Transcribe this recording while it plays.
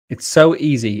It's so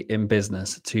easy in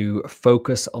business to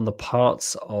focus on the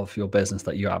parts of your business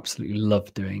that you absolutely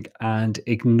love doing and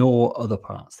ignore other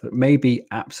parts that may be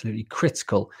absolutely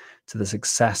critical to the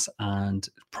success and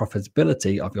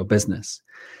profitability of your business.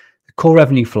 The core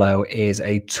revenue flow is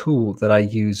a tool that I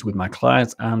use with my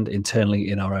clients and internally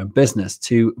in our own business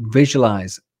to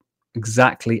visualize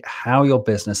exactly how your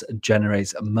business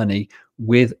generates money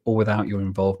with or without your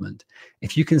involvement.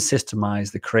 If you can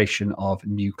systemize the creation of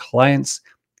new clients,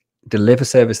 deliver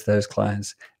service to those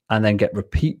clients, and then get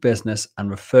repeat business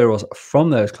and referrals from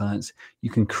those clients,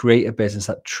 you can create a business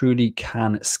that truly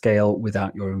can scale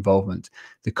without your involvement.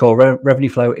 The core revenue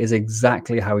flow is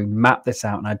exactly how we map this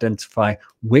out and identify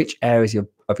which areas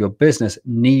of your business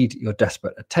need your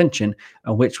desperate attention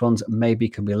and which ones maybe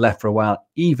can be left for a while,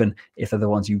 even if they're the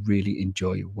ones you really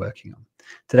enjoy working on.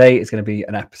 Today is going to be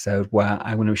an episode where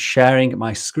I'm going to be sharing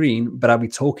my screen, but I'll be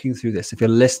talking through this. If you're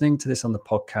listening to this on the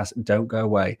podcast, don't go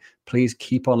away. Please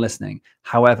keep on listening.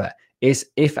 However,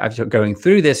 if as you're going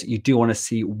through this, you do want to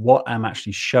see what I'm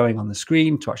actually showing on the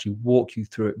screen to actually walk you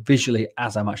through it visually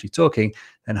as I'm actually talking,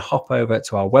 then hop over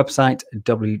to our website,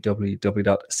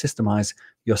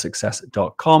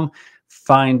 www.systemizeyoursuccess.com,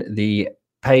 find the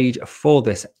page for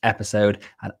this episode,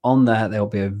 and on there will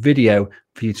be a video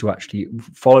for you to actually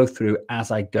follow through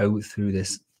as I go through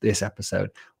this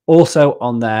episode. Also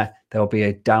on there will be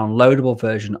a downloadable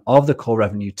version of the core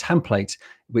revenue template,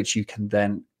 which you can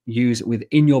then use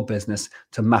within your business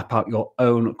to map out your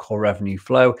own core revenue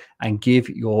flow and give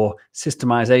your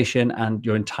systemization and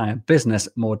your entire business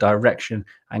more direction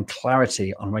and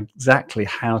clarity on exactly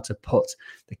how to put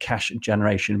the cash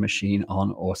generation machine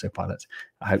on autopilot.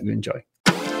 I hope you enjoy.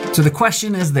 So the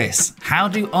question is this: how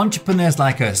do entrepreneurs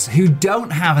like us who don't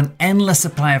have an endless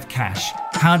supply of cash,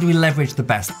 how do we leverage the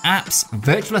best apps,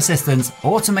 virtual assistants,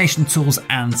 automation tools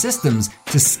and systems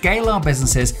to scale our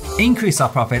businesses, increase our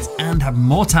profits and have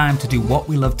more time to do what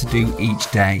we love to do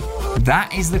each day?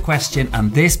 That is the question,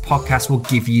 and this podcast will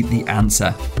give you the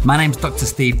answer. My name's Dr.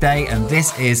 Steve Day and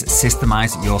this is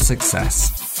Systemize Your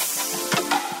Success.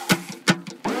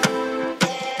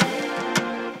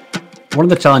 One of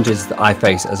the challenges that I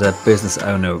face as a business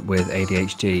owner with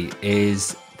ADHD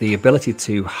is the ability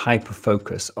to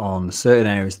hyper-focus on certain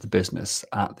areas of the business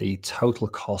at the total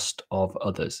cost of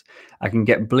others. I can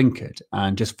get blinkered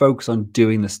and just focus on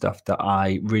doing the stuff that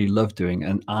I really love doing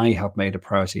and I have made a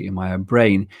priority in my own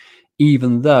brain,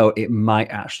 even though it might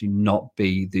actually not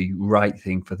be the right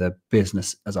thing for the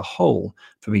business as a whole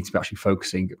for me to be actually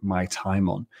focusing my time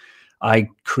on. I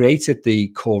created the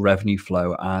core revenue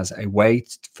flow as a way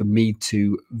for me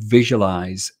to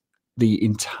visualize the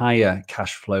entire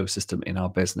cash flow system in our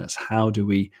business. How do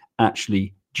we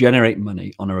actually generate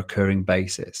money on a recurring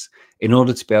basis in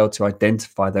order to be able to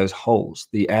identify those holes,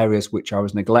 the areas which I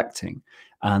was neglecting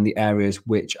and the areas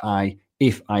which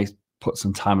if I put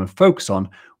some time and focus on,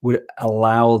 would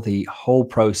allow the whole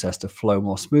process to flow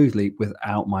more smoothly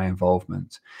without my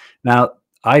involvement. Now,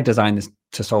 I designed this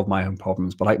to solve my own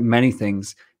problems, but like many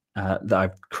things that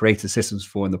I've created systems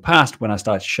for in the past, when I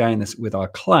started sharing this with our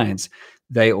clients,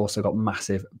 they also got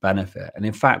massive benefit. And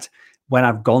in fact, when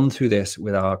I've gone through this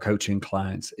with our coaching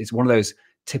clients, it's one of those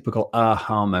typical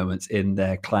aha moments in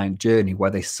their client journey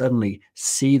where they suddenly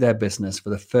see their business for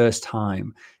the first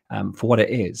time for what it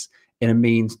is, in a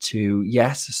means to,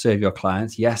 yes, serve your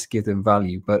clients, yes, give them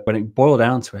value. But when it boils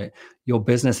down to it, your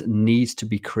business needs to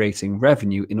be creating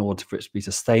revenue in order for it to be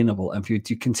sustainable and for you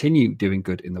to continue doing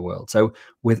good in the world. So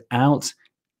without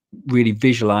really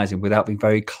visualizing, without being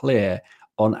very clear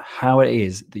on how it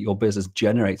is that your business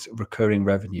generates recurring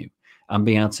revenue and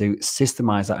being able to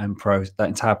systemize that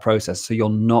entire process so you're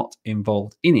not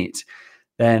involved in it,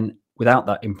 then without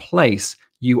that in place,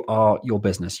 you are your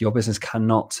business. Your business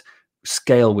cannot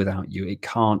scale without you. It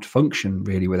can't function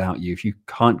really without you. If you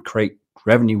can't create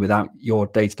revenue without your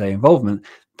day-to-day involvement,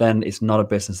 then it's not a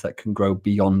business that can grow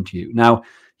beyond you. Now,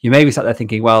 you may be sat there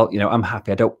thinking, well, I'm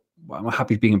happy. I'm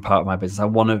happy being part of my business. I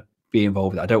want to be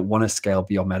involved with it. I don't want to scale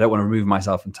beyond me. I don't want to remove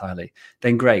myself entirely.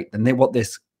 Then great. Then what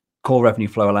this core revenue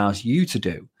flow allows you to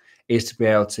do is to be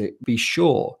able to be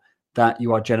sure that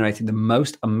you are generating the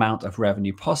most amount of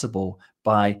revenue possible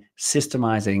by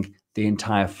systemizing the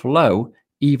entire flow,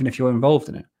 even if you're involved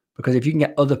in it. Because if you can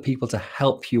get other people to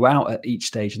help you out at each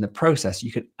stage in the process,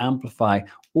 you can amplify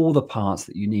all the parts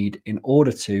that you need in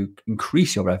order to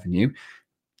increase your revenue,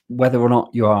 whether or not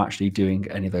you are actually doing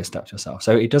any of those steps yourself.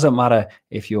 So it doesn't matter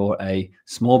if you're a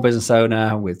small business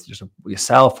owner with just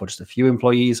yourself or just a few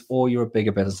employees, or you're a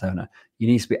bigger business owner. You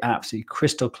need to be absolutely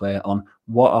crystal clear on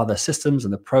what are the systems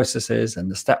and the processes and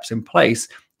the steps in place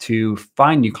to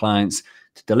find new clients,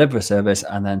 to deliver a service,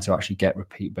 and then to actually get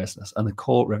repeat business. And the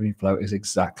core revenue flow is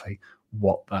exactly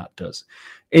what that does.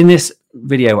 In this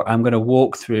video, I'm going to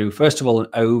walk through, first of all, an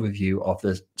overview of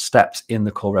the steps in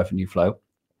the core revenue flow.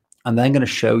 I'm then going to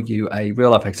show you a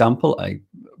real life example,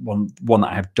 one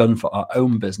that I have done for our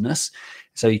own business,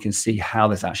 so you can see how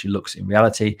this actually looks in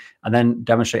reality, and then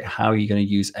demonstrate how you're going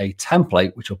to use a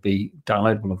template, which will be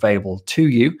downloadable, available to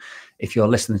you. If you're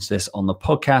listening to this on the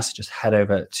podcast, just head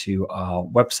over to our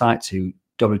website, to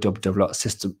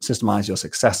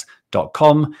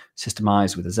www.systemizeyoursuccess.com,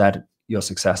 systemize with a Z,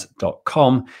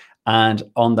 yoursuccess.com. And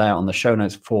on there, on the show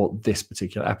notes for this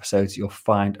particular episode, you'll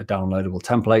find a downloadable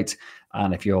template.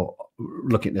 And if you're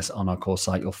looking at this on our course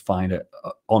site, you'll find it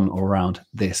on or around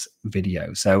this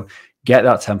video. So get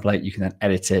that template, you can then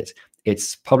edit it.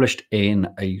 It's published in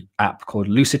an app called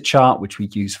Lucidchart, which we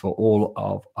use for all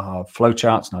of our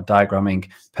flowcharts and our diagramming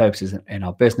purposes in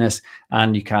our business.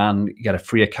 And you can get a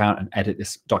free account and edit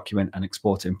this document and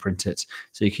export it and print it,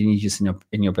 so you can use this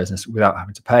in your business without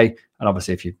having to pay. And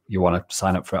obviously, if you want to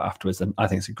sign up for it afterwards, then I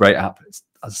think it's a great app. As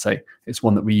I say, it's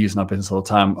one that we use in our business all the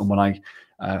time, and one I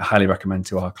highly recommend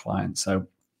to our clients. So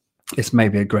it's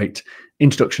maybe a great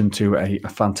introduction to a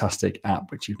fantastic app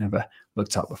which you've never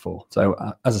looked at before. So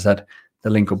as I said, the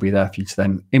link will be there for you to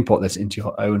then import this into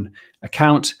your own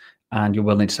account, and you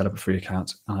will need to set up a free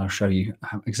account. And I'll show you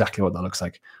exactly what that looks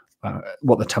like,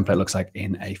 what the template looks like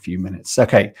in a few minutes.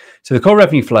 Okay, so the core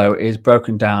revenue flow is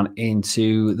broken down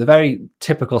into the very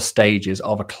typical stages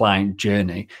of a client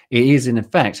journey. It is in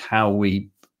effect how we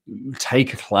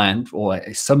take a client or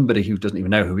somebody who doesn't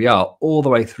even know who we are all the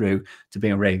way through to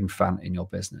being a raving fan in your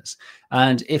business.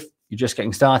 And if you're just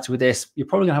getting started with this, you're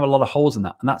probably going to have a lot of holes in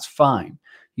that, and that's fine.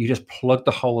 You just plug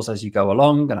the holes as you go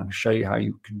along, and I'm going to show you how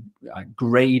you can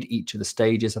grade each of the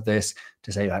stages of this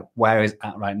to say, like, where is it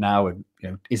at right now, and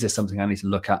is this something I need to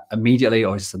look at immediately,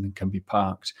 or is it something that can be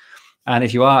parked? And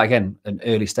if you are, again, in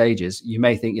early stages, you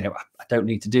may think, I don't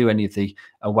need to do any of the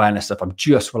awareness stuff. I'm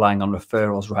just relying on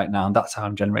referrals right now, and that's how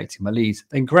I'm generating my leads.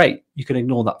 Then great, you can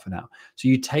ignore that for now. So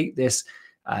you take this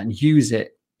and use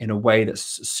it in a way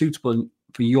that's suitable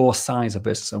for your size of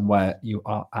business and where you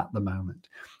are at the moment.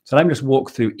 So let me just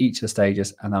walk through each of the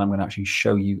stages, and then I'm going to actually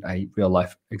show you a real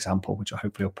life example, which I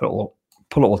hopefully will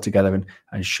pull it all together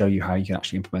and show you how you can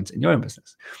actually implement it in your own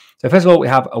business. So first of all, we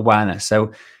have awareness.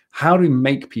 So how do we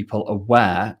make people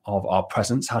aware of our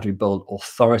presence? How do we build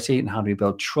authority, and how do we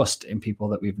build trust in people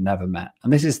that we've never met?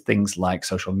 And this is things like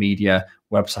social media,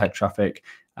 website traffic,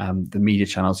 the media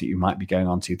channels that you might be going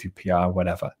on to through PR,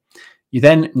 whatever. You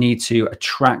then need to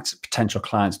attract potential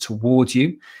clients towards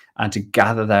you and to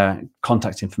gather their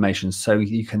contact information so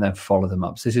you can then follow them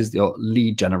up. So this is your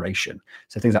lead generation.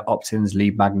 So things like opt-ins,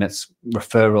 lead magnets,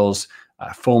 referrals,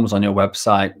 forms on your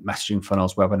website, messaging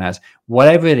funnels, webinars,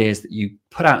 whatever it is that you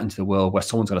put out into the world where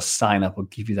someone's going to sign up or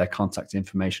give you their contact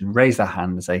information, raise their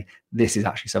hand and say, this is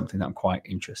actually something that I'm quite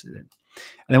interested in. And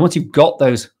then once you've got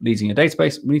those leads in your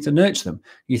database, we need to nurture them.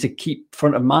 You need to keep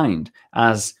front of mind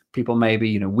as people may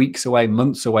be weeks away,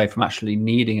 months away from actually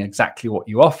needing exactly what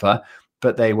you offer,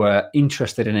 but they were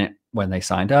interested in it when they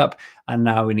signed up. And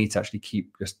now we need to actually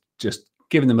keep just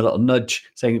giving them a little nudge,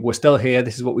 saying, we're still here.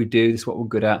 This is what we do. This is what we're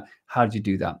good at. How do you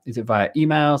do that? Is it via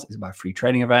emails? Is it by free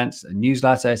training events, a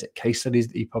newsletter? Is it case studies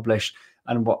that you publish?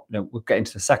 And what we'll get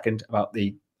into the second about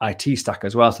the IT stack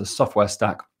as well, so the software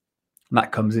stack. And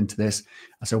that comes into this.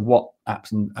 And so what apps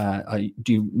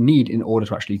do you need in order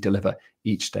to actually deliver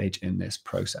each stage in this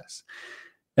process?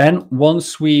 Then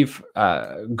once we've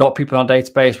got people in our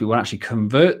database, we want to actually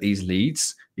convert these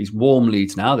leads, these warm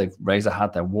leads now. They've raised their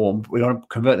hand, they're warm. We want to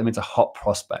convert them into hot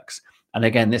prospects. And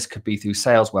again, this could be through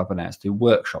sales webinars, through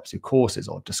workshops, through courses,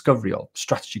 or discovery or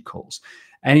strategy calls.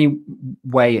 Any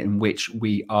way in which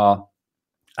we are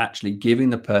actually giving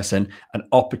the person an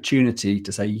opportunity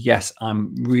to say, yes,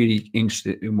 I'm really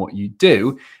interested in what you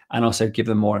do, and also give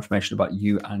them more information about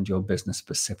you and your business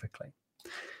specifically.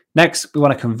 Next, we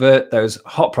want to convert those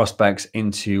hot prospects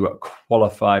into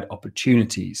qualified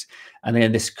opportunities. And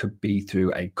again, this could be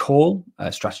through a call,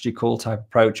 a strategy call type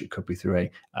approach. It could be through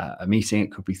a meeting.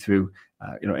 It could be through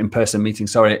in-person meeting.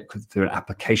 It could be through an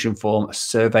application form, a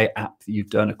survey app that you've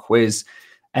done, a quiz.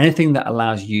 Anything that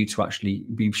allows you to actually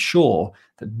be sure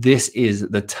that this is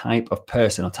the type of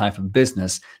person or type of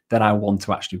business that I want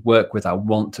to actually work with. I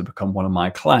want to become one of my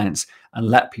clients, and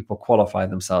let people qualify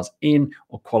themselves in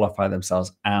or qualify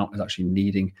themselves out as actually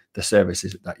needing the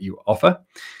services that you offer. And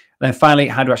then finally,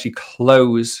 how to actually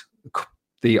close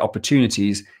the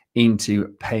opportunities into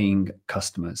paying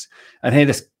customers. And here,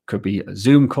 this could be a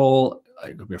Zoom call,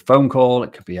 it could be a phone call,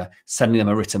 it could be sending them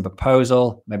a written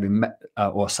proposal, maybe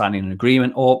or signing an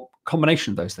agreement, or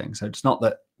combination of those things. So it's not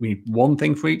that We need one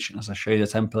thing for each. And as I show you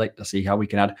the template, you'll see how we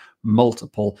can add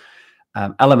multiple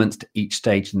elements to each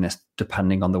stage in this,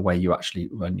 depending on the way you actually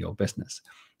run your business.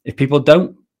 If people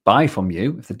don't buy from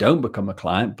you, if they don't become a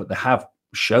client, but they have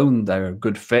shown they're a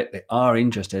good fit, they are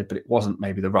interested, but it wasn't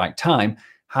maybe the right time,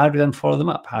 how do we then follow them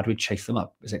up? How do we chase them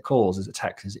up? Is it calls? Is it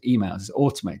texts? Is it emails? Is it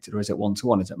automated? Or is it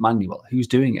one-to-one? Is it manual? Who's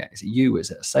doing it? Is it you?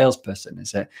 Is it a salesperson?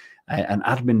 Is it an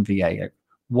admin VA?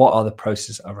 What are the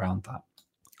processes around that?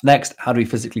 Next, how do we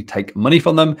physically take money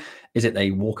from them? Is it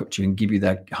they walk up to you and give you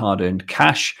their hard-earned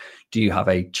cash? Do you have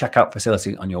a checkout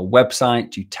facility on your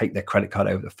website? Do you take their credit card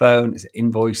over the phone? Is it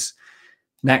invoice?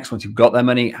 Next, once you've got their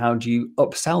money, how do you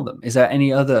upsell them? Is there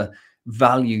any other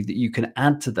value that you can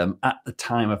add to them at the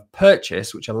time of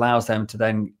purchase, which allows them to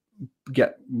then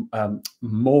get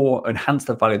more, enhance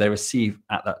the value they receive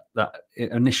at that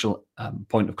initial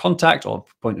point of contact or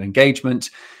point of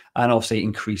engagement, and obviously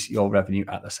increase your revenue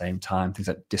at the same time? Things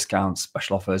like discounts,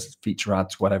 special offers, feature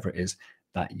ads, whatever it is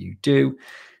that you do.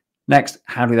 Next,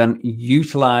 how do we then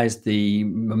utilize the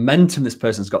momentum this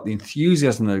person's got, the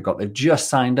enthusiasm they've got? They've just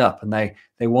signed up and they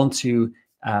want to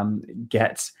they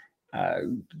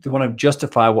want to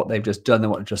justify what they've just done, they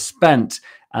want to just spent.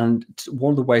 And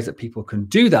one of the ways that people can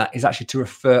do that is actually to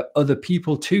refer other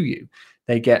people to you.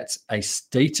 They get a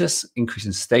status, increase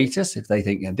in status. If they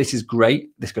think, this is great,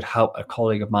 this could help a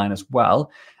colleague of mine as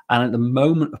well. And at the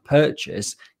moment of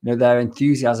purchase, their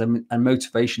enthusiasm and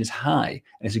motivation is high.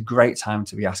 And it's a great time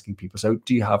to be asking people. So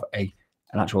do you have a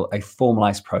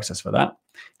formalized process for that?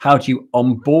 How do you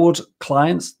onboard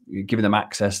clients? You're giving them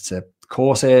access to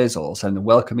courses, or send them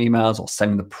welcome emails, or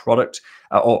send them the product,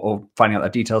 or finding out their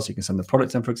details so you can send the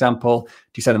product in, for example. Do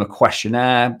you send them a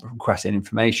questionnaire, requesting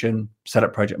information, set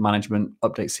up project management,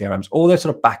 update CRMs, all those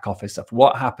sort of back office stuff?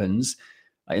 What happens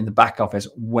in the back office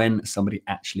when somebody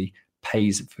actually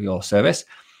pays for your service?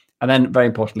 And then very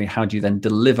importantly, how do you then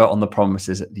deliver on the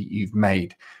promises that you've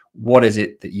made? What is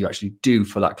it that you actually do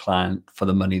for that client for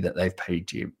the money that they've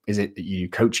paid you? Is it that you do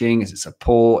coaching? Is it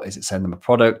support? Is it send them a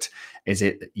product? Is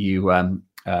it that you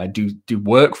do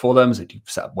work for them? Is it you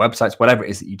set up websites? Whatever it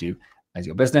is that you do as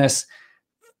your business.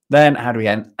 Then how do we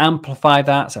amplify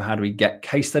that? So how do we get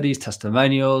case studies,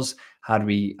 testimonials? How do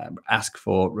we ask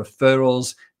for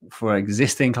referrals for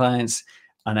existing clients?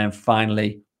 And then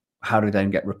finally, how do we then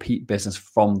get repeat business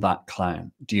from that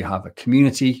client? Do you have a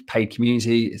community, paid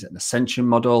community? Is it an ascension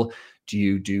model? Do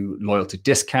you do loyalty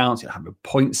discounts? Do you have a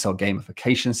points or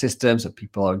gamification system so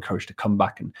people are encouraged to come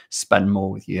back and spend more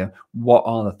with you? What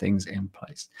are the things in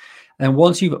place? And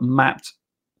once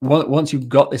you've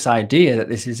got this idea that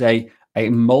this is a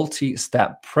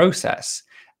multi-step process,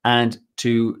 and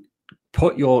to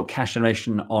put your cash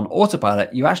generation on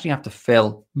autopilot, you actually have to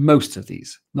fill most of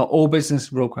these. Not all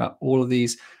businesses will require all of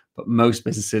these, but most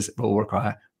businesses will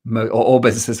require, all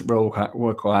businesses will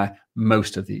require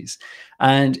most of these.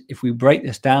 And if we break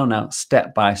this down now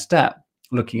step by step,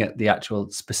 looking at the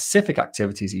actual specific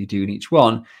activities that you do in each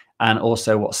one, and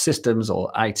also what systems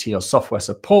or IT or software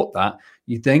support that,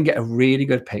 you then get a really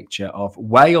good picture of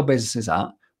where your business is at,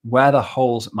 where the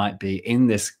holes might be in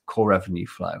this core revenue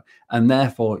flow. And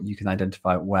therefore, you can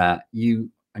identify where you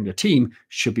and your team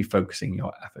should be focusing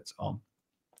your efforts on.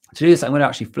 To do this, I'm going to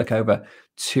actually flick over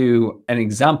to an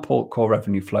example core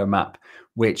revenue flow map,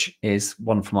 which is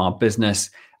one from our business.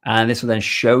 And this will then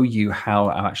show you how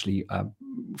I actually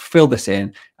fill this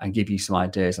in and give you some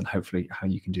ideas and hopefully how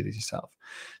you can do this yourself.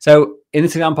 So in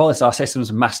this example, it's our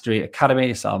Systems Mastery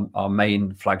Academy. It's our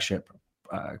main flagship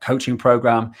coaching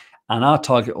program. And our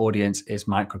target audience is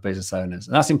micro business owners.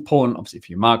 And that's important, obviously,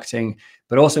 for your marketing,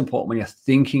 but also important when you're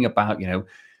thinking about,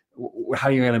 how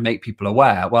you're going to make people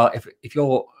aware. Well, if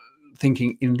you're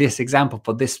thinking in this example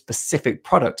for this specific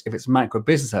product, if it's micro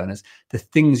business owners, the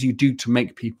things you do to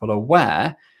make people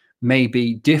aware may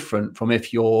be different from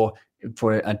if you're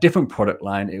for a different product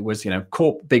line, it was,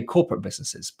 big corporate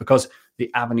businesses, because the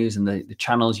avenues and the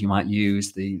channels you might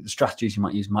use, the strategies you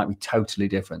might use might be totally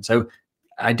different. So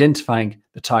identifying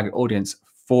the target audience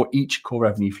for each core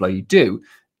revenue flow you do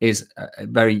is a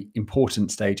very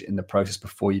important stage in the process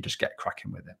before you just get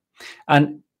cracking with it.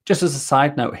 And just as a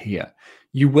side note here,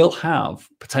 you will have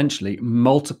potentially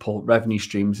multiple revenue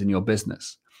streams in your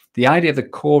business. The idea of the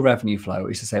core revenue flow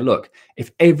is to say, look,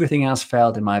 if everything else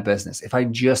failed in my business, if I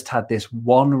just had this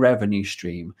one revenue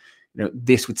stream,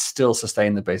 this would still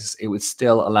sustain the business. It would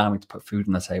still allow me to put food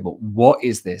on the table. What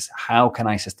is this? How can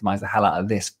I systemize the hell out of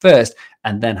this first,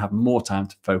 and then have more time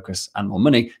to focus and more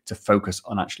money to focus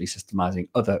on actually systemizing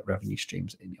other revenue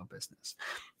streams in your business?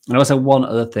 And also one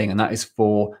other thing, and that is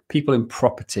for people in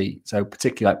property. So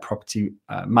particularly like property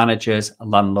managers,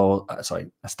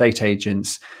 estate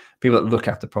agents, people that look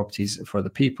after properties for other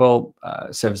people,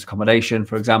 service accommodation,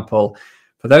 for example.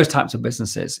 For those types of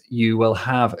businesses, you will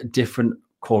have different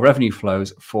core revenue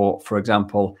flows for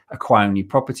example, acquiring new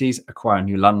properties, acquiring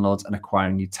new landlords, and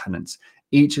acquiring new tenants.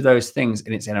 Each of those things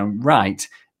in its own right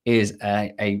is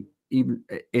a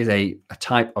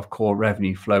type of core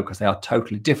revenue flow, because they are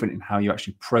totally different in how you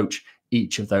actually approach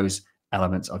each of those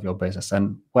elements of your business.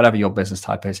 And whatever your business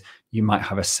type is, you might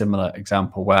have a similar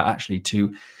example where actually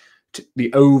to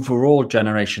the overall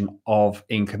generation of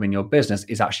income in your business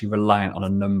is actually reliant on a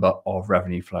number of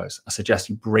revenue flows. I suggest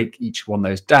you break each one of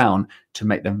those down to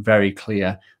make them very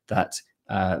clear that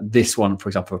this one, for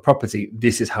example, a property,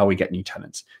 this is how we get new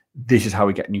tenants, this is how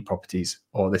we get new properties,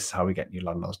 or this is how we get new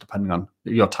landlords, depending on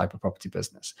your type of property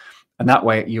business. And that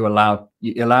way it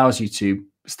allows you to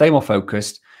stay more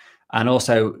focused. And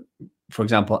also, for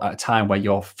example, at a time where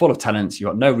you're full of tenants, you've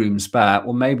got no room spare,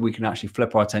 well, maybe we can actually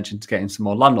flip our attention to getting some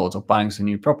more landlords or buying some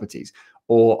new properties.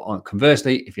 Or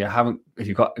conversely, if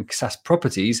you've got excess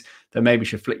properties, then maybe you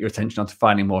should flip your attention onto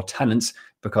finding more tenants,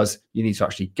 because you need to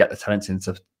actually get the tenants in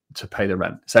to pay the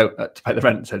rent. So to pay the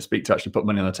rent, so to speak, to actually put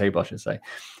money on the table, I should say.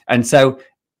 And so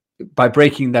by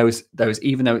breaking those,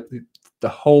 even though the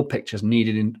whole picture is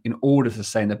needed in order to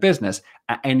sustain the business,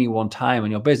 at any one time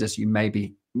in your business, you may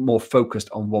be more focused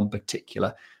on one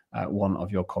particular one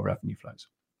of your core revenue flows.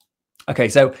 Okay,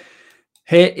 so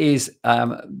here is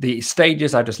the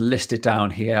stages I just listed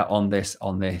down here on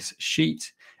this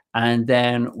sheet, and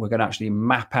then we're going to actually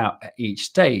map out at each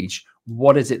stage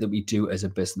what is it that we do as a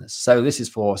business. So this is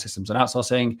for systems and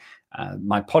outsourcing.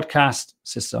 My podcast,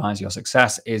 Systemize Your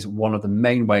Success, is one of the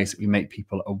main ways that we make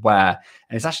people aware.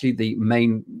 And it's actually the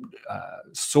main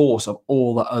source of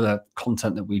all the other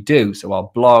content that we do. So our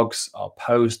blogs, our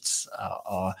posts,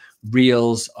 our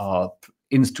reels, our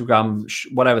Instagram,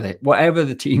 whatever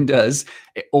the team does,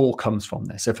 it all comes from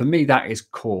this. So for me, that is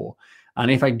core.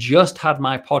 And if I just had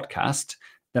my podcast,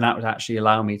 then that would actually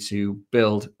allow me to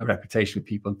build a reputation with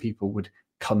people, and people would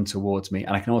come towards me.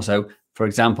 And I can also, for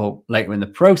example, later in the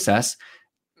process,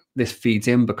 this feeds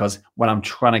in, because when I'm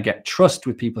trying to get trust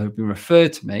with people who've been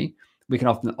referred to me, we can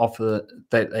often offer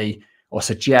that they, or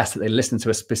suggest that they listen to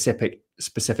a specific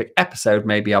episode.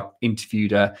 Maybe I've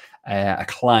interviewed a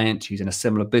client who's in a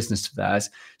similar business to theirs.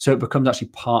 So it becomes actually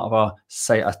part of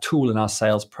a tool in our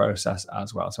sales process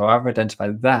as well. So I've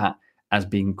identified that as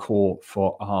being core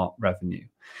for our revenue.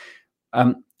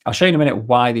 I'll show you in a minute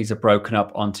why these are broken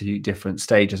up onto different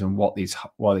stages and what these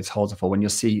holds are for. When you'll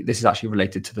see, this is actually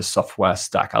related to the software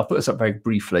stack. I'll put this up very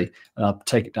briefly, and I'll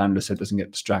take it down just so it doesn't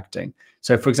get distracting.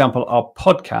 So for example, our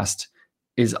podcast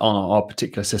is on our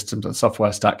particular systems and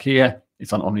software stack here.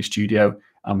 It's on Omni Studio,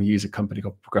 and we use a company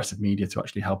called Progressive Media to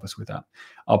actually help us with that.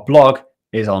 Our blog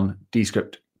is on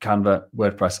Descript, Canva,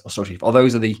 WordPress, or Storychief. Or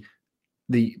those are the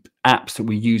apps that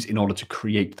we use in order to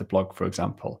create the blog, for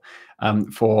example.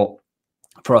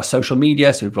 For our social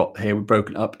media, so we've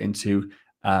broken up into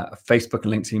Facebook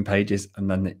and LinkedIn pages, and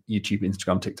then the YouTube,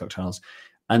 Instagram, TikTok channels.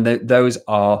 And those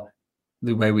are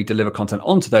the way we deliver content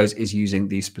onto those, is using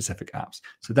these specific apps.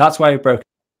 So that's why we broke.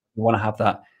 We want to have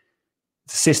that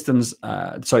systems,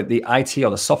 the IT or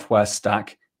the software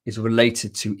stack is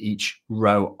related to each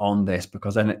row on this,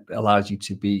 because then it allows you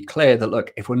to be clear that,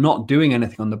 look, if we're not doing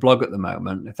anything on the blog at the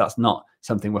moment, if that's not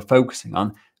something we're focusing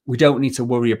on, we don't need to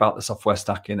worry about the software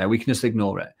stack in there. We can just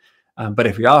ignore it. But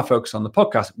if we are focused on the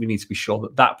podcast, we need to be sure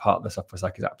that that part of the software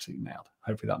stack is absolutely nailed.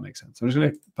 Hopefully that makes sense. So I'm just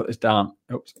going to put this down.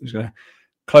 Oops, I'm just going to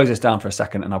close this down for a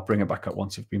second, and I'll bring it back up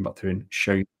once we've been back through and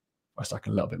show you the stack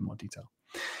in a little bit more detail.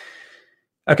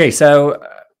 Okay, so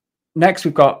next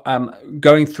we've got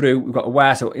going through, we've got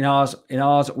aware. So in ours,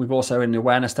 we've also, in the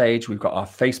awareness stage, we've got our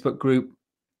Facebook group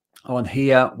on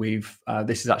here.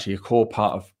 This is actually a core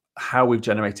part of how we've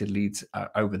generated leads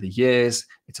over the years.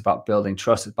 It's about building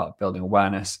trust. It's about building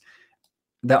awareness.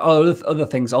 There are other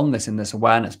things on this in this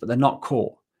awareness, but they're not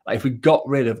core. Like if we got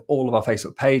rid of all of our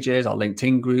Facebook pages, our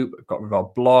LinkedIn group, got rid of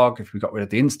our blog, if we got rid of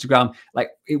the Instagram, like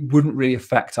it wouldn't really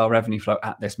affect our revenue flow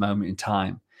at this moment in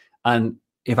time. And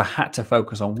if I had to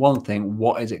focus on one thing,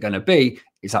 what is it going to be?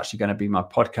 It's actually going to be my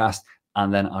podcast,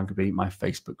 and then I'm going to be my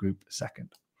Facebook group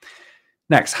second.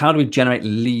 Next, how do we generate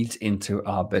leads into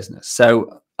our business?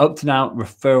 So up to now,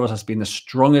 referrals has been the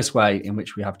strongest way in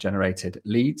which we have generated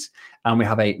leads. And we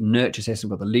have a nurture system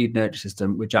called the lead nurture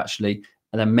system, which actually,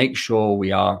 and then make sure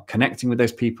we are connecting with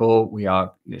those people, we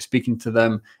are speaking to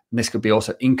them. And this could be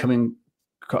also incoming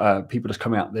people just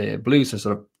coming out the blue, so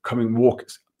sort of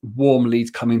warm leads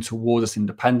coming towards us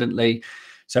independently.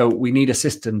 So we need a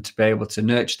system to be able to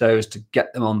nurture those, to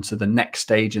get them onto the next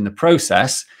stage in the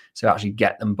process. So actually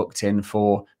get them booked in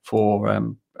for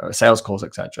sales calls,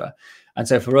 etc. And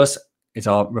so for us, is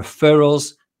our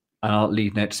referrals and our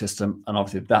lead nurture system. And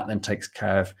obviously that then takes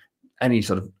care of any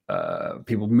sort of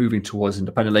people moving towards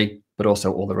independently, but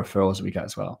also all the referrals that we get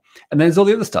as well. And there's all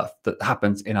the other stuff that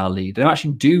happens in our lead. And I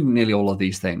actually do nearly all of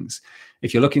these things.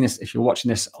 If you're watching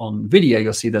this on video,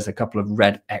 you'll see there's a couple of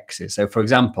red X's. So for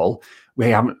example, we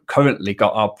haven't currently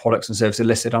got our products and services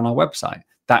listed on our website.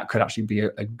 That could actually be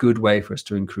a good way for us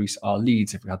to increase our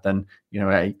leads if we had then,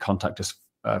 a contact us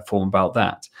form about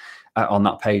that on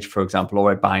that page, for example,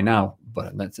 or a buy now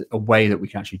button. That's a way that we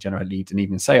can actually generate leads and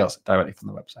even sales directly from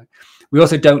the website. We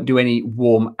also don't do any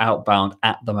warm outbound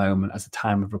at the moment as the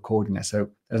time of recording this. So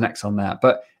there's an X on that,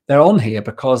 but they're on here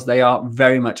because they are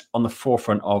very much on the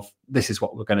forefront of this is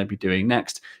what we're going to be doing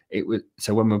next.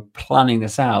 So when we're planning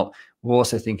this out, we're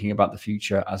also thinking about the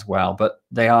future as well, but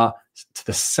they are to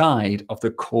the side of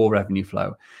the core revenue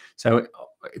flow. So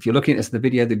if you're looking at this in the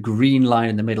video, the green line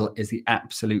in the middle is the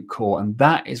absolute core, and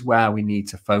that is where we need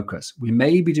to focus. We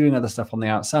may be doing other stuff on the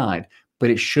outside,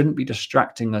 but it shouldn't be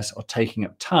distracting us or taking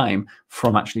up time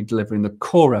from actually delivering the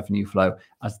core revenue flow,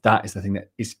 as that is the thing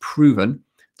that is proven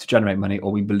to generate money,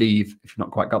 or we believe, if you've not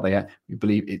quite got there yet, we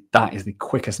believe that is the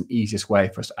quickest and easiest way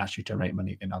for us to actually generate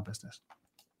money in our business.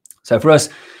 So for us,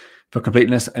 for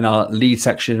completeness, in our lead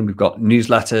section, we've got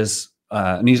newsletters,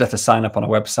 newsletter sign up on our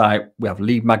website. We have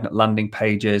lead magnet landing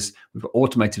pages. We've got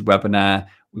automated webinar.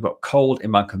 We've got cold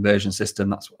inbound conversion system.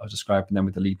 That's what I was describing then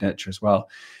with the lead nurture as well.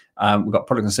 We've got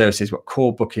product and services. We've got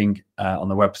call booking on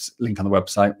the link on the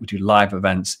website. We do live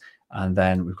events. And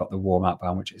then we've got the warm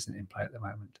outbound, which isn't in play at the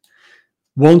moment.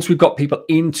 Once we've got people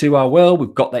into our world,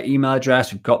 we've got their email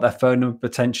address, we've got their phone number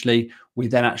potentially, we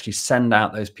then actually send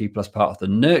out those people as part of the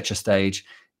nurture stage,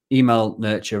 email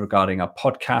nurture regarding our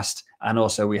podcast. And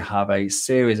also we have a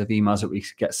series of emails that we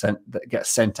get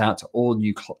sent out to all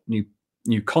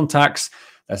new contacts.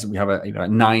 As we have a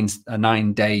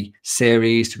 9-day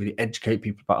series to really educate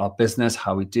people about our business,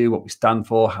 how we do, what we stand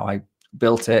for, how I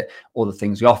built it, all the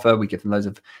things we offer. We give them loads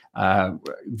of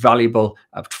valuable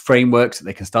frameworks that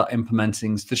they can start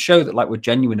implementing to show that we're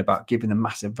genuine about giving them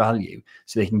massive value,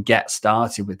 so they can get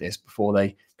started with this before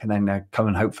they can then come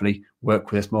and hopefully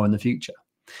work with us more in the future.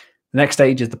 The next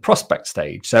stage is the prospect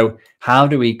stage. So how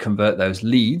do we convert those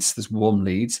leads, those warm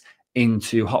leads,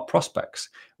 into hot prospects?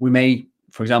 We may,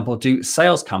 for example, do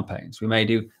sales campaigns. We may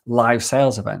do live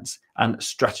sales events and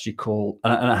strategy call,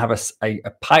 and have a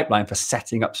pipeline for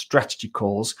setting up strategy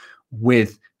calls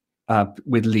with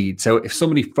leads. So if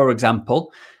somebody, for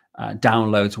example,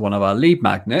 downloads one of our lead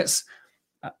magnets,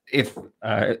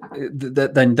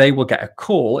 then they will get a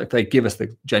call. If they give us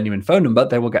the genuine phone number,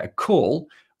 they will get a call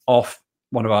off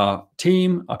one of our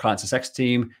team, our client success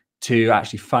team, to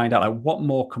actually find out what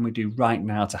more can we do right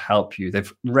now to help you.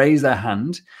 They've raised their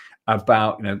hand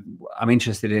about, I'm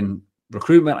interested in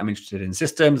recruitment, I'm interested in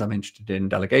systems, I'm interested in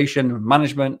delegation,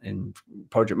 management, in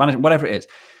project management, whatever it is.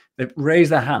 They've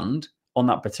raised their hand on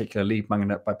that particular lead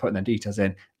magnet by putting their details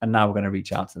in, and now we're going to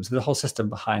reach out to them. So the whole system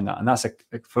behind that, and that's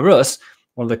for us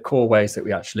one of the core ways that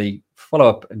we actually follow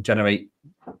up and generate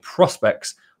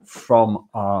prospects from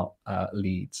our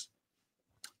leads.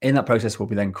 In that process, we'll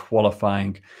be then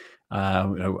qualifying,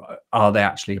 are they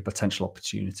actually a potential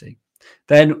opportunity?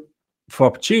 Then for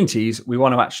opportunities, we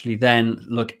want to actually then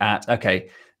look at, okay,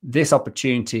 this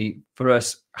opportunity for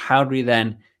us, how do we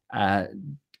then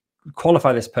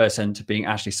qualify this person to being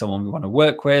actually someone we want to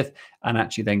work with, and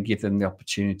actually then give them the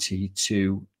opportunity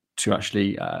to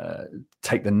actually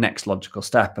take the next logical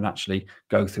step and actually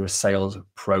go through a sales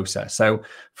process. So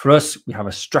for us, we have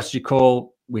a strategy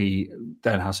call. We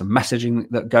then have some messaging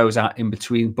that goes out in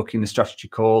between booking the strategy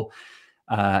call.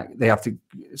 They have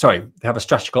a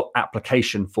strategy call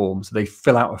application form. So they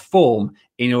fill out a form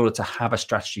in order to have a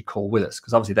strategy call with us,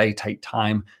 because obviously they take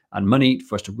time and money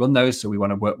for us to run those. So we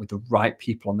want to work with the right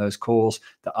people on those calls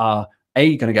that are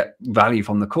A, going to get value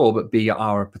from the call, but B,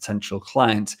 are a potential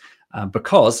client,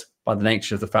 because by the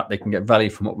nature of the fact they can get value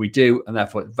from what we do, and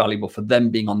therefore it's valuable for them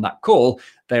being on that call,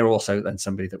 they're also then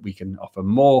somebody that we can offer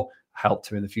more help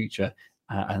to in the future.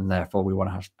 And therefore we want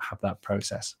to have that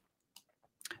process.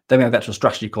 Then we have the actual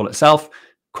strategy call itself,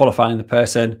 qualifying the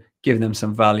person, giving them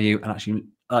some value, and actually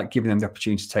giving them the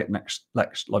opportunity to take the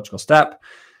next logical step.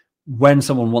 When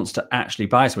someone wants to actually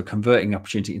buy, so we're converting the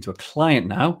opportunity into a client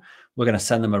now, we're going to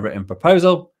send them a written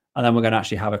proposal, and then we're going to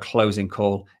actually have a closing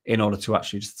call in order to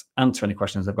actually just answer any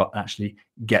questions they've got and actually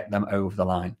get them over the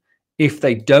line. If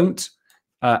they don't,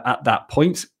 at that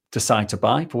point, decide to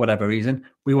buy for whatever reason,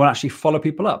 we will actually follow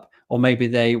people up. Or maybe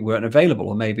they weren't available,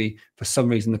 or maybe for some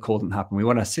reason the call didn't happen. We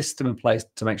want a system in place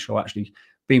to make sure actually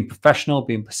being professional,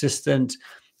 being persistent,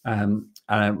 and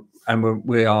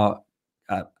we are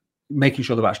making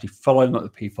sure that we're actually following up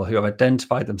with people who have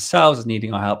identified themselves as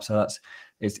needing our help. So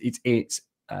it's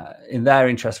in their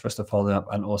interest for us to follow them up,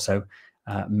 and also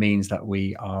means that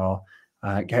we are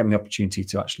getting the opportunity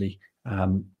to actually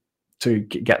to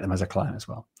get them as a client as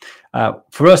well.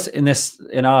 For us in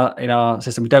our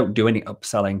system, we don't do any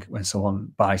upselling when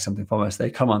someone buys something from us. They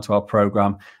come onto our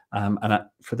program, and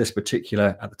for this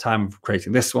particular, at the time of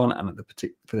creating this one, and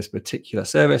for this particular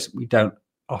service, we don't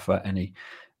offer any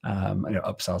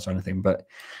upsells or anything. But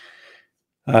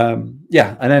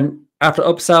yeah, and then after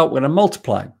upsell, we're going to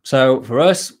multiply. So for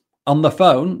us, on the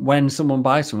phone, when someone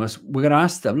buys from us, we're going to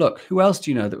ask them, look, who else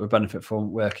do you know that would benefit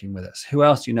from working with us? Who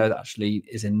else do you know that actually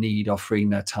is in need of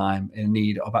freeing their time, in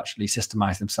need of actually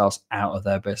systemizing themselves out of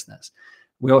their business?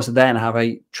 We also then have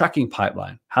a tracking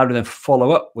pipeline. How do we then follow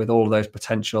up with all of those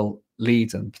potential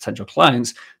leads and potential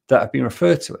clients that have been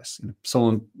referred to us? If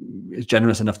someone is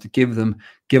generous enough to give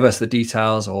us the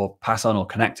details or pass on or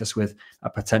connect us with a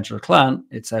potential client,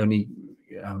 it's only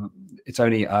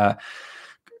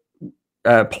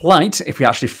polite if we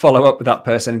actually follow up with that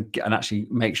person and actually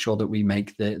make sure that we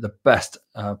make the best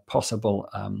possible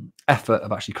effort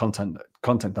of actually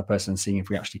contact that person and seeing if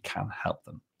we actually can help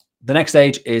them. The next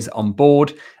stage is on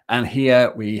board, and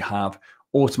here we have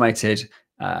we automate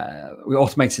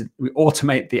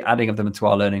the adding of them into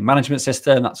our learning management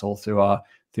system. That's all through our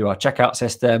checkout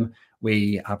system.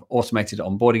 We have automated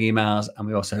onboarding emails, and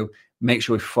we also make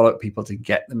sure we follow up people to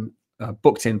get them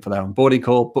booked in for their onboarding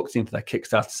call, booked in for their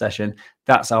Kickstarter session.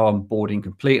 That's our onboarding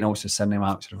complete, and also send them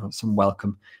out sort of some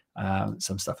welcome,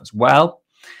 some stuff as well.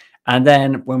 And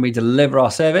then when we deliver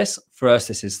our service, for us,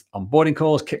 this is onboarding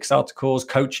calls, Kickstarter calls,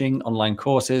 coaching, online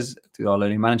courses through our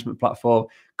learning management platform,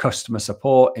 customer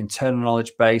support, internal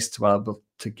knowledge base to be able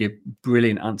to give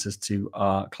brilliant answers to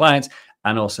our clients,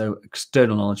 and also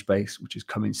external knowledge base, which is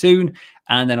coming soon.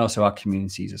 And then also our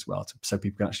communities as well, so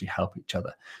people can actually help each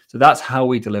other. So that's how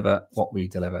we deliver what we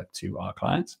deliver to our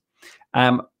clients.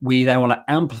 We then want to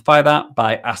amplify that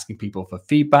by asking people for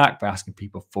feedback, by asking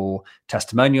people for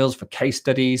testimonials, for case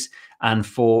studies, and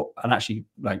actually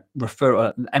like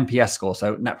refer an NPS score,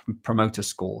 so Net Promoter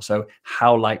Score. So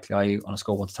how likely are you on a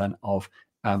score 1 to 10 of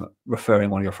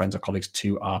referring one of your friends or colleagues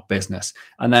to our business?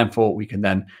 And then we can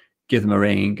then give them a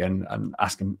ring and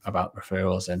ask them about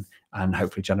referrals and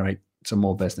hopefully generate some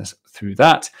more business through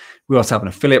that. We also have an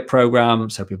affiliate program,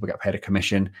 so people get paid a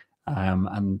commission,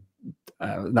 and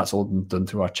that's all done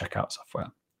through our checkout software.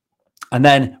 And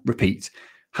then repeat.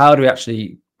 How do we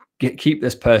actually keep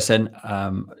this person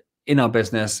in our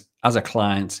business as a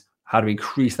client? How do we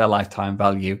increase their lifetime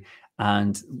value?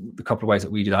 And the couple of ways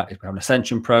that we do that is we have an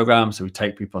ascension program. So we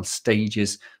take people on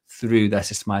stages through their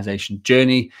systemization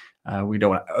journey. We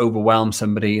don't want to overwhelm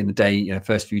somebody in the day,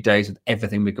 first few days with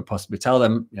everything we could possibly tell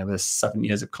them. There's 7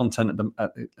 years of content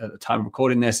at the time of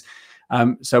recording this.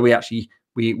 So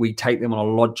we take them on a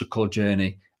logical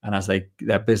journey, and as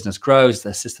their business grows,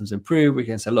 their systems improve, we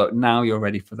can say, look, now you're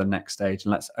ready for the next stage,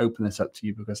 and let's open this up to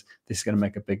you because this is going to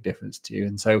make a big difference to you.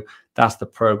 And so that's the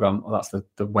program, or that's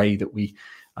the way that we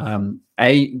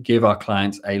give our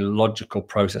clients a logical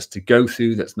process to go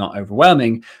through that's not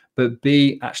overwhelming, but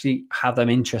B, actually have them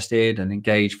interested and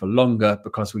engaged for longer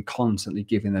because we're constantly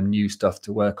giving them new stuff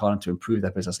to work on to improve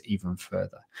their business even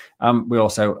further. We're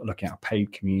also looking at a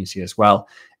paid community as well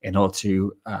in order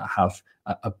to have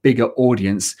a bigger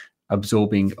audience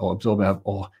absorbing or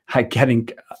getting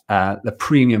the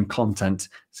premium content,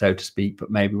 so to speak,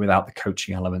 but maybe without the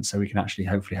coaching element, so we can actually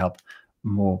hopefully help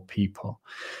more people.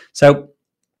 So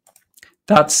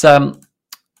that's so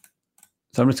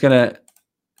I'm just going to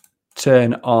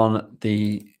turn on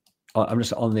I'm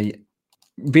just on the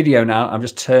video now. I've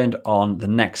just turned on the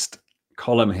next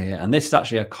column here, and this is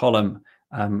actually a column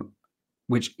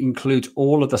which includes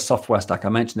all of the software stack. I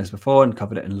mentioned this before and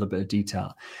covered it in a little bit of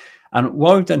detail. And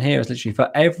what we've done here is literally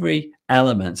for every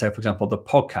element. So for example, the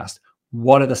podcast,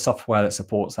 what are the software that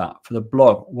supports that? For the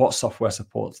blog, what software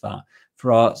supports that?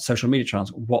 For our social media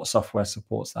channels, what software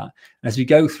supports that? And as we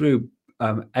go through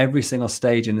every single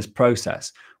stage in this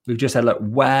process, we've just said, look,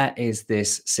 where is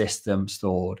this system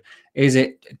stored? Is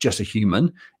it just a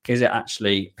human? Is it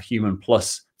actually a human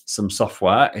plus some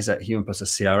software? Is it a human plus a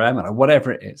CRM? Or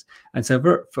whatever it is. And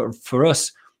so for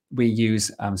us, we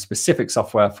use specific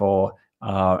software for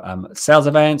our sales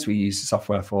events. We use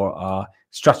software for our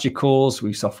strategy calls. We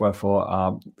use software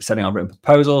for sending our written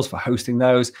proposals, for hosting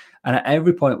those. And at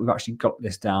every point, we've actually got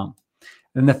this down.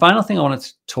 And the final thing I wanted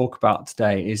to talk about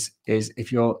today is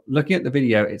if you're looking at the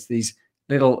video, it's these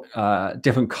little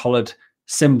different colored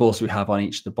symbols we have on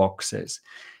each of the boxes.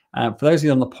 For those of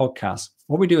you on the podcast,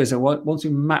 what we do is that once we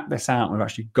map this out, we've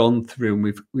actually gone through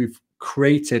and we've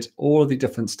created all of the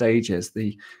different stages,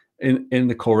 the in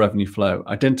the core revenue flow,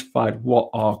 identified what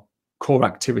our core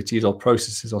activities or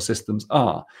processes or systems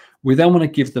are, we then want to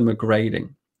give them a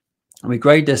grading. And we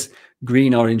grade this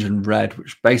green, orange, and red,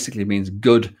 which basically means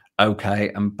good, okay,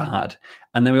 and bad.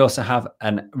 And then we also have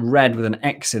a red with an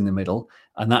X in the middle,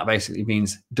 and that basically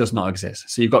means does not exist.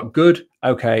 So you've got good,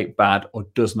 okay, bad, or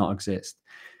does not exist.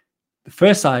 The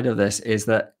first side of this is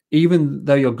that even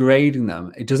though you're grading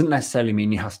them, it doesn't necessarily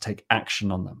mean you have to take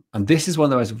action on them. And this is one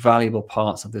of the most valuable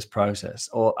parts of this process,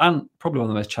 and probably one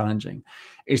of the most challenging,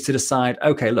 is to decide,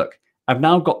 okay, look, I've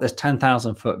now got this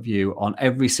 10,000 foot view on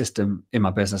every system in my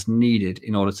business needed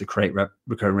in order to create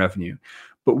recurring revenue.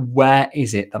 But where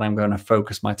is it that I'm going to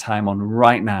focus my time on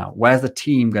right now? Where's the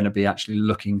team going to be actually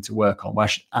looking to work on? Where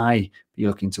should I be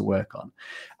looking to work on?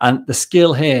 And the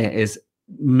skill here is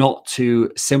not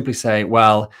to simply say,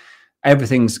 well,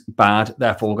 everything's bad,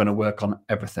 therefore we're going to work on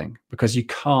everything, because you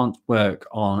can't work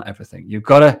on everything. You've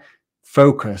got to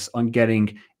focus on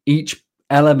getting each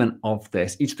element of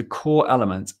this, each of the core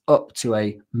elements, up to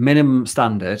a minimum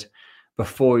standard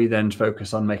before you then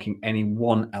focus on making any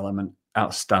one element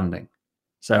outstanding.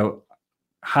 So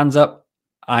hands up,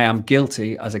 I am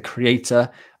guilty as a creator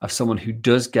of someone who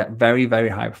does get very, very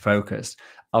hyper focused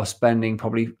of spending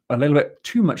probably a little bit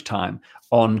too much time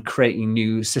on creating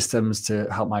new systems to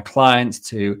help my clients,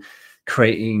 to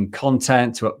creating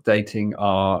content, to updating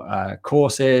our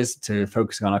courses, to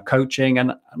focusing on our coaching.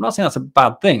 And I'm not saying that's a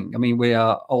bad thing. I mean, we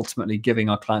are ultimately giving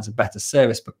our clients a better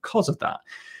service because of that.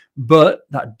 But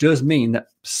that does mean that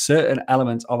certain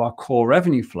elements of our core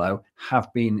revenue flow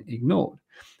have been ignored.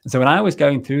 And so when I was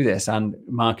going through this and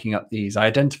marking up these, I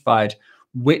identified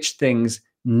which things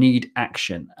need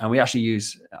action. And we actually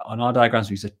use, on our diagrams,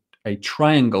 we use a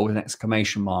triangle with an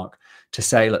exclamation mark to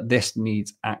say that this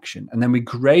needs action. And then we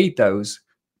grade those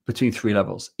between three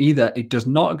levels. Either it does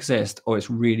not exist or it's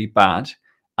really bad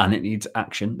and it needs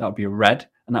action. That would be a red,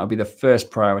 and that would be the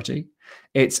first priority.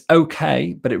 It's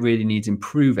okay, but it really needs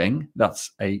improving.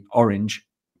 That's a orange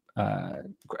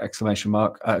exclamation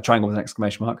mark, triangle with an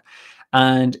exclamation mark.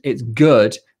 And it's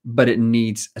good, but it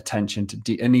needs attention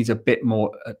to it needs a bit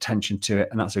more attention to it,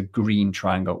 and that's a green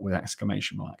triangle with an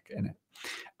exclamation mark in it.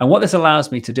 And what this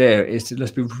allows me to do is to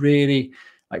just be really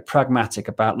like pragmatic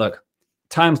about, look,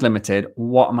 time's limited.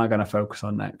 What am I going to focus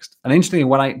on next? And interestingly,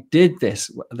 when I did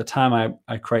this at the time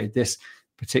I created this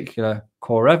particular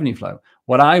core revenue flow,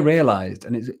 what I realized,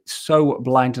 and it's so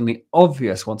blindingly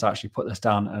obvious once I actually put this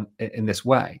down in this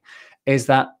way, is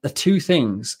that the two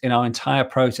things in our entire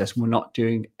process we're not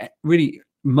doing really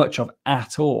much of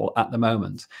at all at the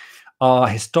moment are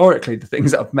historically the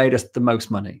things that have made us the most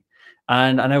money.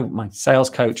 And I know my sales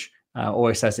coach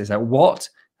always says this, what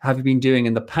have you been doing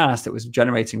in the past that was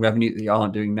generating revenue that you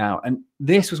aren't doing now? And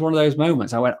this was one of those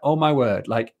moments I went, oh my word,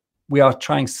 like we are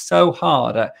trying so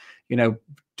hard at,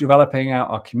 developing out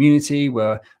our community.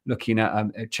 We're looking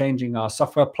at changing our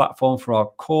software platform for our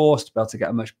course to be able to get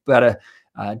a much better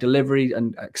delivery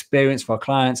and experience for our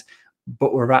clients.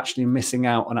 But we're actually missing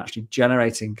out on actually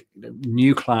generating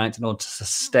new clients in order to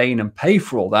sustain and pay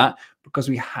for all that, because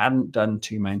we hadn't done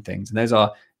two main things. And those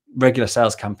are regular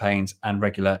sales campaigns and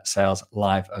regular sales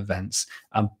live events.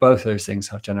 And both of those things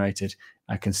have generated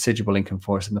a considerable income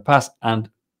for us in the past. And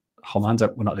hold hands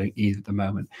up, we're not doing either at the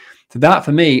moment. So that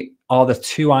for me are the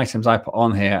two items I put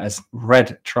on here as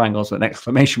red triangles with an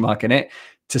exclamation mark in it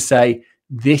to say,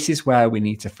 this is where we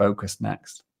need to focus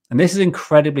next. And this is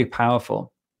incredibly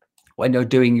powerful when you're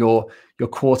doing your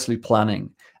quarterly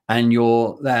planning and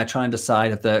you're there trying to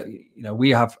decide if we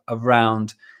have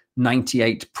around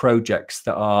 98 projects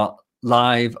that are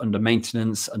live, under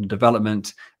maintenance, under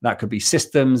development. That could be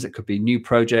systems, it could be new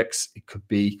projects, it could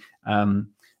be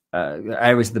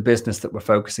areas of the business that we're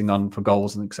focusing on for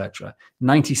goals and etc.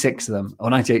 96 of them, or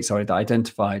 98, sorry, that I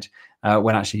identified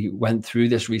when I actually went through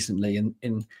this recently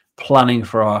in planning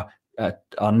for our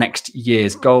next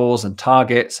year's goals and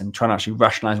targets and trying to actually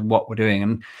rationalize what we're doing.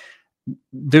 And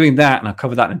doing that, and I'll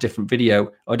cover that in a different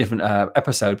video or a different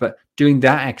episode, but doing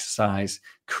that exercise,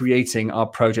 creating our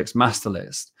projects master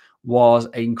list, was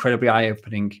an incredibly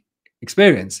eye-opening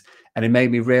experience. And it made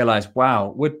me realize,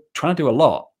 wow, we're trying to do a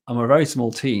lot and we're a very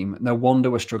small team. No wonder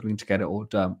we're struggling to get it all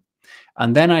done.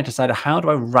 And then I decided, how do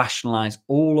I rationalize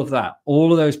all of that,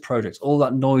 all of those projects, all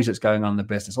that noise that's going on in the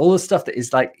business, all the stuff that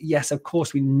is like, yes, of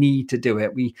course we need to do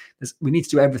it. We need to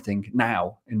do everything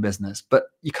now in business, but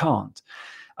you can't.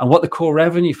 And what the core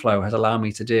revenue flow has allowed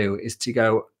me to do is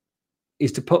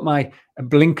to put my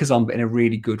blinkers on, but in a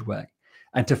really good way,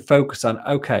 and to focus on,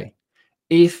 okay,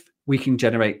 if we can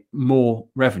generate more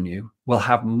revenue, we'll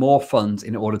have more funds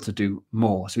in order to do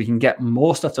more. So we can get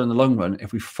more stuff done in the long run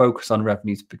if we focus on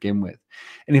revenue to begin with.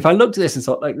 And if I looked at this and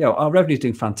thought, like, our revenue is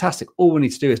doing fantastic, all we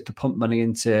need to do is to pump money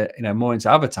into, more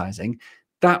into advertising,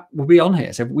 that will be on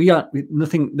here. So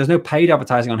there's no paid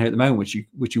advertising on here at the moment,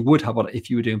 which you would have on if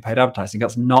you were doing paid advertising.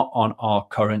 That's not on our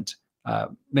current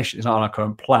mission. It's not on our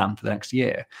current plan for the next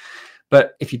year.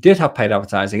 But if you did have paid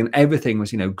advertising and everything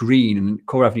was, green and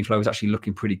core revenue flow was actually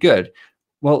looking pretty good,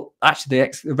 well, actually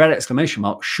the red exclamation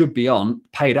mark should be on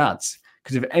paid ads,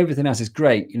 because if everything else is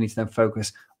great, you need to then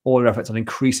focus all your efforts on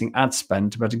increasing ad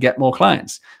spend to be able to get more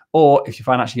clients. Or if you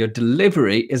find actually your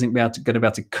delivery isn't going to be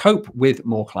able to cope with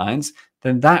more clients,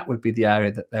 then that would be the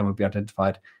area that then would be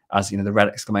identified as, the red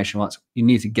exclamation marks. You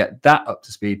need to get that up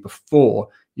to speed before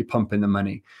you pump in the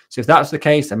money. So if that's the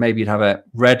case, then maybe you'd have a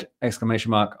red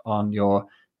exclamation mark on your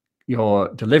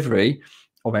delivery,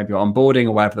 or maybe your onboarding,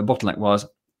 or whatever the bottleneck was,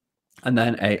 and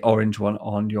then a orange one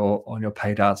on your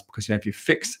paid ads, because if you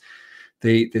fix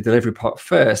the delivery part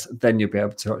first, then you'll be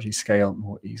able to actually scale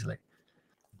more easily.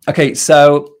 Okay,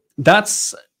 so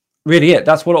that's really it.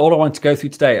 That's all I wanted to go through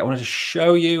today. I wanted to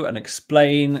show you and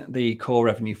explain the core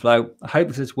revenue flow. I hope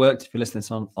this has worked if you're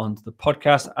listening onto the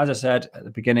podcast. As I said at the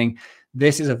beginning,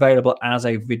 this is available as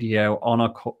a video on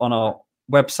our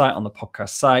website, on the podcast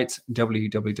site,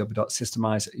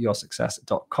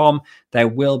 www.systemizeyoursuccess.com. There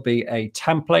will be a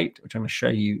template, which I'm going to show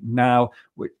you now,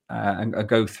 and I'll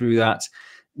go through that,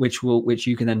 which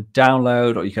you can then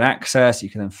download, or you can access. You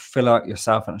can then fill out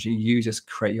yourself and actually use this to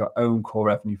create your own core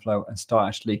revenue flow and start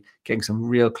actually getting some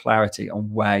real clarity on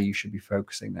where you should be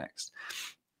focusing next.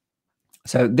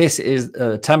 So this is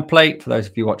a template for those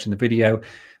of you watching the video.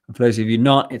 And for those of you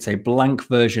not, it's a blank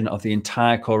version of the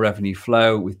entire core revenue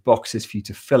flow with boxes for you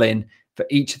to fill in for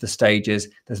each of the stages.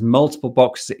 There's multiple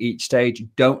boxes at each stage. You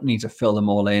don't need to fill them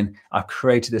all in. I've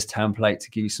created this template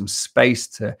to give you some space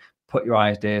to put your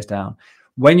ideas down.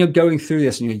 When you're going through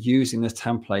this and you're using this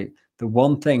template, the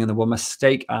one thing and the one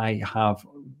mistake I have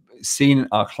seen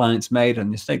our clients made, and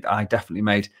the mistake that I definitely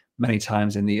made many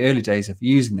times in the early days of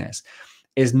using this,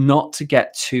 is not to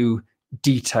get too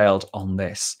detailed on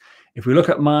this. If we look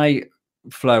at my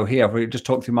flow here, if we just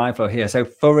talk through my flow here. So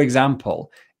for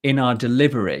example, in our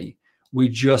delivery, we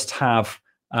just have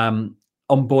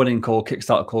onboarding call,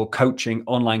 Kickstarter call, coaching,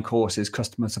 online courses,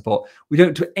 customer support. We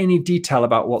don't do any detail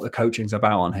about what the coaching is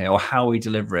about on here, or how we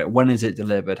deliver it. When is it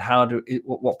delivered?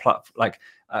 What platform?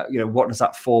 What does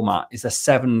that format? Is there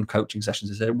 7 coaching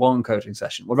sessions? Is there 1 coaching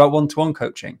session? What about one-to-one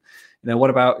coaching? What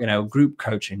about group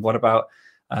coaching? What about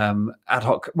ad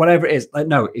hoc? Whatever it is.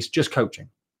 No, it's just coaching,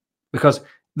 because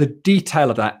the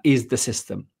detail of that is the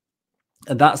system,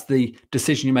 and that's the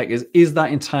decision you make. Is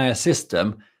that entire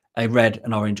system a red,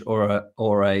 an orange, or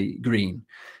a green?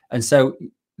 And so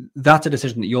that's a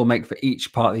decision that you'll make for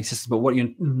each part of the system. But what you're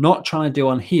not trying to do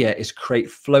on here is create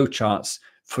flowcharts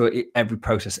for every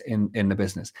process in the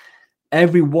business.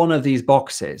 Every one of these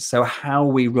boxes, so how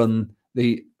we run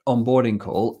the onboarding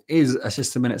call, is a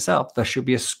system in itself. There should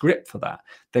be a script for that.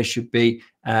 There should be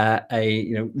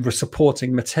a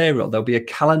supporting material. There'll be a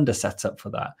calendar set up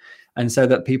for that, and so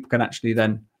that people can actually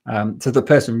then so the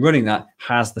person running that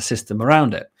has the system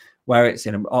around it, where it's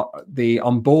the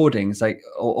onboarding is like,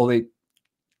 or the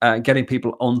getting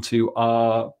people onto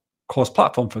our course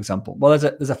platform, for example. Well,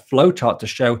 there's a flow chart to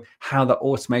show how the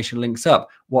automation links up,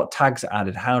 what tags are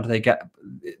added, how do they get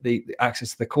the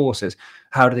access to the courses,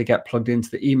 how do they get plugged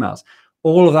into the emails.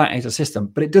 All of that is a system,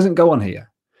 but it doesn't go on here.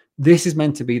 This is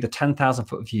meant to be the 10,000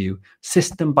 foot view,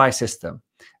 system by system,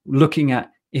 looking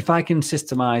at, if I can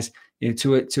systemize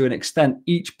to an extent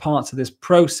each part of this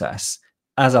process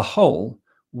as a whole,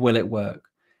 will it work?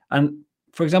 And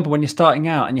for example, when you're starting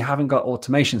out and you haven't got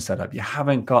automation set up, you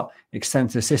haven't got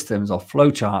extensive systems or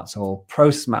flowcharts or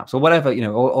process maps or whatever,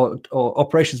 or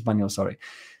operations manual,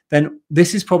 then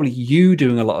this is probably you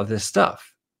doing a lot of this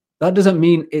stuff. That doesn't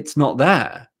mean it's not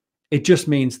there. It just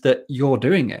means that you're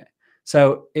doing it.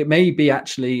 So it may be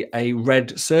actually a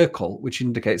red circle, which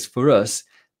indicates for us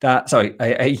that,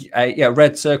 a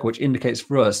red circle, which indicates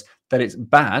for us that it's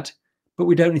bad, but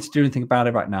we don't need to do anything about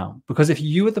it right now. Because if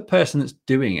you are the person that's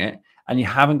doing it and you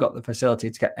haven't got the facility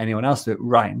to get anyone else to do it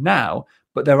right now,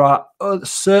 but there are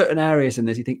certain areas in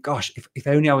this, you think, gosh, if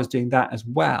only I was doing that as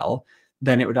well,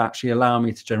 then it would actually allow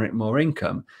me to generate more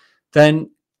income, then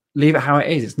leave it how it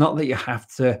is. It's not that you have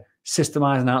to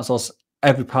systemize and outsource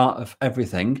every part of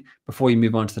everything before you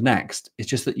move on to the next. It's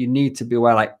just that you need to be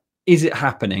aware, like, is it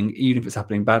happening, even if it's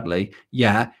happening badly?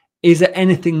 Yeah. Is there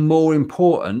anything more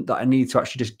important that I need to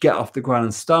actually just get off the ground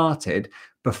and started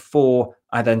before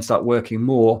I then start working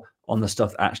more on the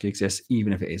stuff that actually exists,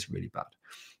 even if it is really bad?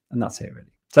 And that's it, really.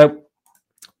 So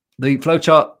The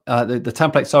flowchart, the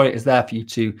template, sorry, is there for you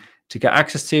to get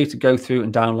access to go through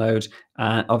and download.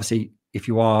 And obviously, if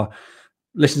you are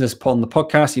listening to this on the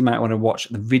podcast, you might want to watch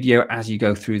the video as you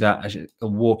go through that, as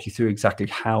it'll walk you through exactly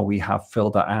how we have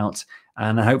filled that out.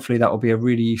 And hopefully that will be a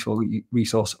really useful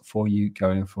resource for you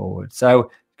going forward. So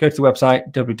go to the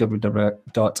website,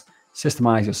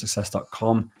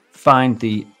 www.systemizeyoursuccess.com, find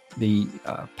the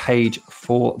page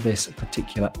for this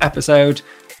particular episode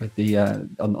with the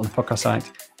on the podcast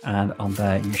site, and on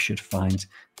there you should find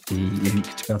the link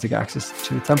to be able to get access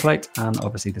to the template and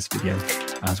obviously this video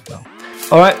as well.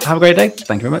 All right, have a great day.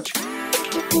 Thank you very much.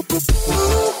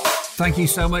 Thank you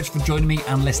so much for joining me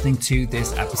and listening to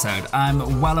this episode.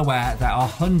 I'm well aware there are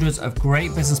hundreds of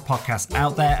great business podcasts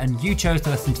out there, and you chose to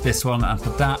listen to this one, and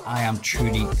for that I am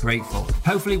truly grateful.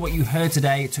 Hopefully what you heard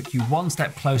today took you one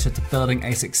step closer to building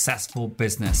a successful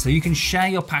business so you can share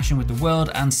your passion with the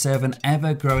world and serve an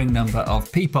ever-growing number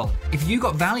of people. If you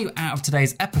got value out of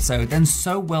today's episode, then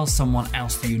so will someone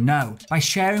else you know. By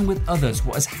sharing with others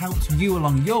what has helped you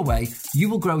along your way, you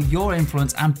will grow your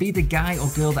influence and be the guy or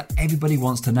girl that everybody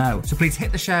wants to know. So please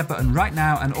hit the share button right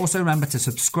now, and also remember to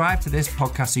subscribe to this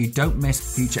podcast so you don't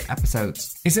miss future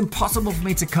episodes. It's impossible for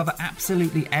me to cover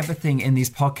absolutely everything in these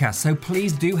podcasts, so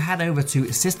please do head over to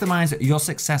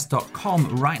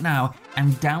systemizeyoursuccess.com right now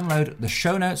and download the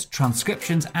show notes,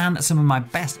 transcriptions, and some of my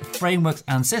best frameworks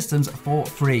and systems for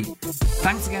free.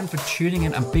 Thanks again for tuning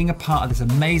in and being a part of this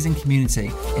amazing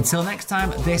community. Until next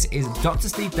time, this is Dr.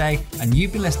 Steve Day, and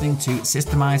you've been listening to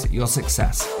Systemize Your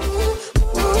Success.